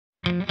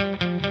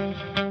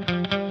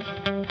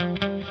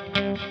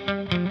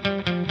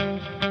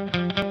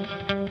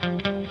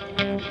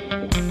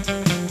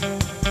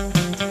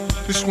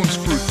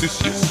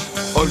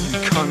Odysseus, are you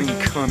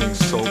cunning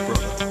soul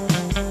brother?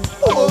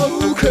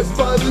 Oh, cursed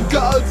by the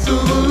gods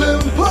of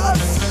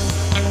Olympus,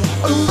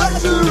 a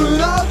letter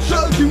in our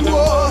Trojan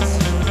wars,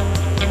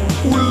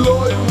 with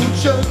loyal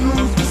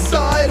generals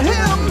beside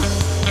him.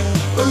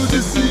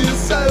 Odysseus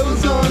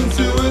sails on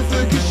to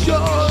Ithaca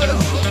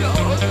shores.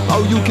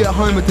 Oh, you'll get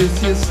home,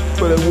 Odysseus,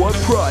 but at what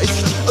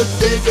price?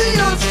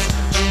 Odysseus,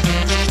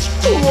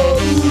 oh,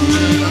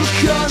 you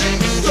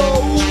cunning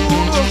soul.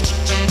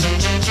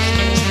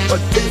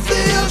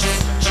 Odysseus,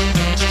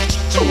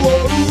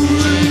 oh,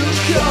 you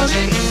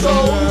cunning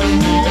soul.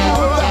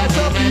 Rise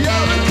up the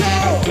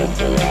oracle.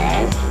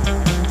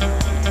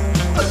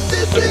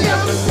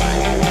 Odysseus,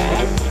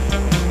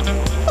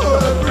 oh,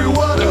 every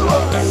one of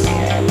us.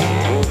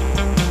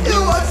 You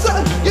are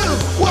son, you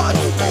what?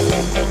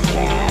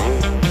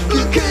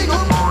 The king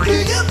of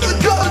the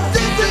god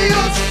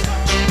Odysseus.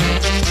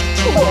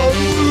 Oh,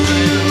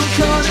 you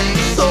cunning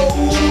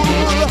soul.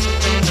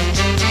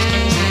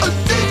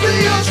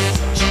 Odysseus,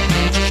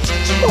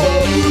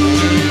 oh,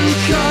 you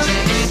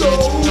cunning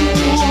soul.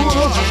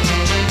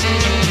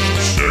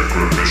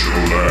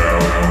 Sacrificial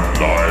lamb,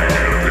 lying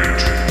in a pit.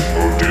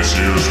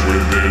 Odysseus,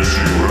 with this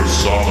you have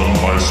summoned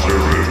my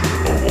spirit.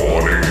 A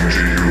warning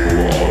to you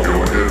of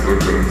your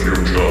Ithacan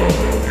future.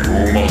 You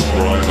must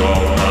rise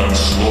up and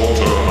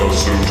slaughter her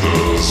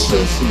suitors.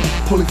 Circe,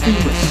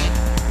 Polyphemus,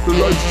 the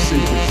Lotus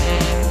Eaters,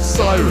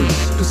 Sirens,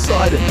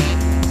 Poseidon,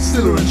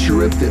 Scylla and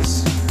Charybdis.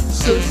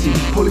 Circe,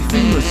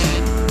 Polyphemus,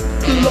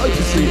 the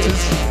Lotus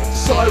Eaters,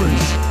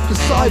 Sirens,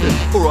 Poseidon.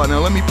 Alright, now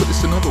let me put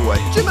this another way.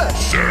 Jimmy!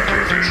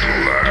 Sacrificial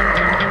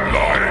lamb,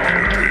 lying in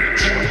a pit.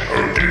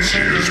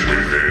 Odysseus,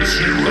 with this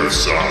you have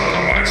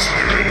summoned my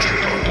spirit.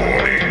 A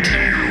warning to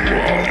you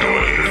of your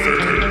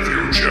Ithacan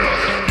future.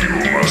 You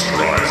must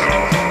rise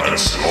up and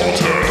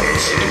slaughter her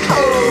suitors.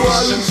 Oh,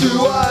 island to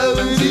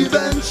island he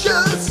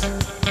ventures,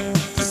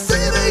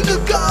 deceiving the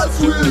gods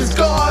with his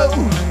guile.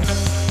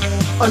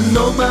 And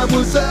no man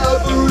was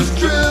ever as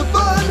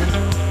driven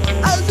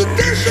as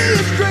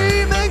Odysseus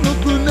dreaming of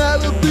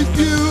Penelope's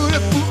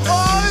beautiful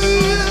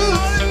eyes.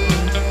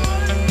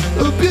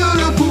 Her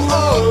beautiful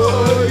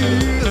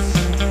eyes.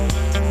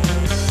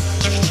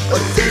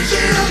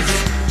 Odysseus,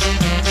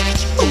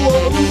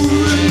 oh,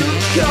 you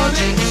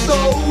cunning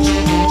soul.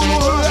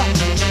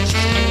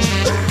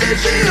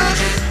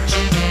 Odysseus,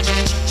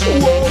 oh,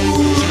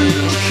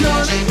 you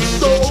cunning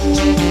soul.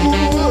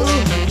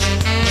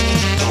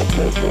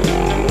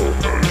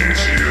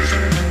 Odysseus,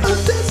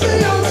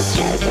 Odysseus,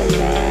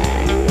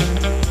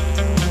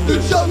 the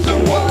chosen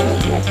one.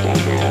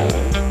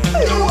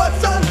 You are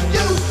son,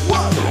 you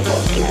what?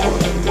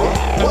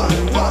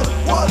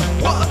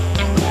 What?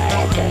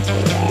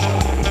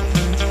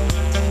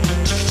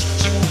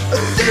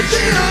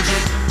 Odysseus,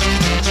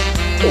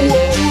 oh,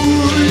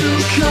 you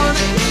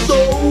cunning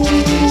soul.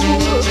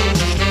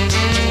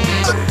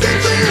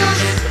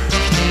 Odysseus,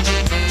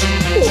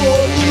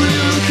 oh,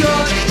 you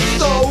cunning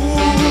soul.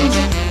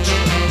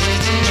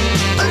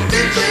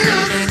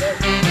 Odysseus,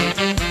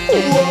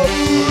 oh,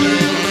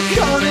 you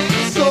cunning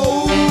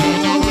soul.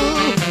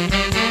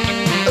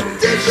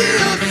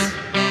 Odysseus,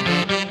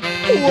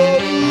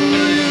 oh.